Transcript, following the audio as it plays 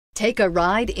Take a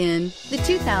ride in the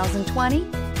 2020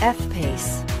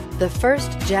 F-Pace. The first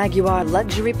Jaguar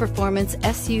luxury performance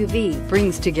SUV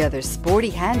brings together sporty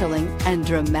handling and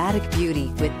dramatic beauty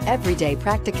with everyday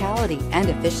practicality and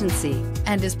efficiency,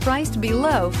 and is priced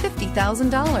below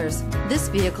 $50,000. This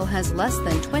vehicle has less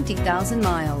than 20,000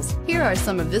 miles. Here are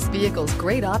some of this vehicle's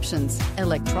great options: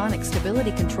 electronic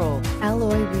stability control,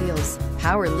 alloy wheels,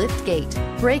 power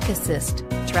liftgate, brake assist,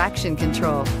 traction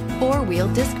control, four-wheel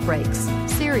disc brakes,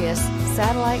 Sirius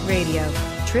satellite radio,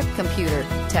 trip computer,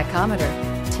 tachometer,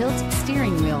 tilt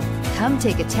steering wheel. Come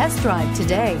take a test drive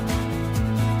today.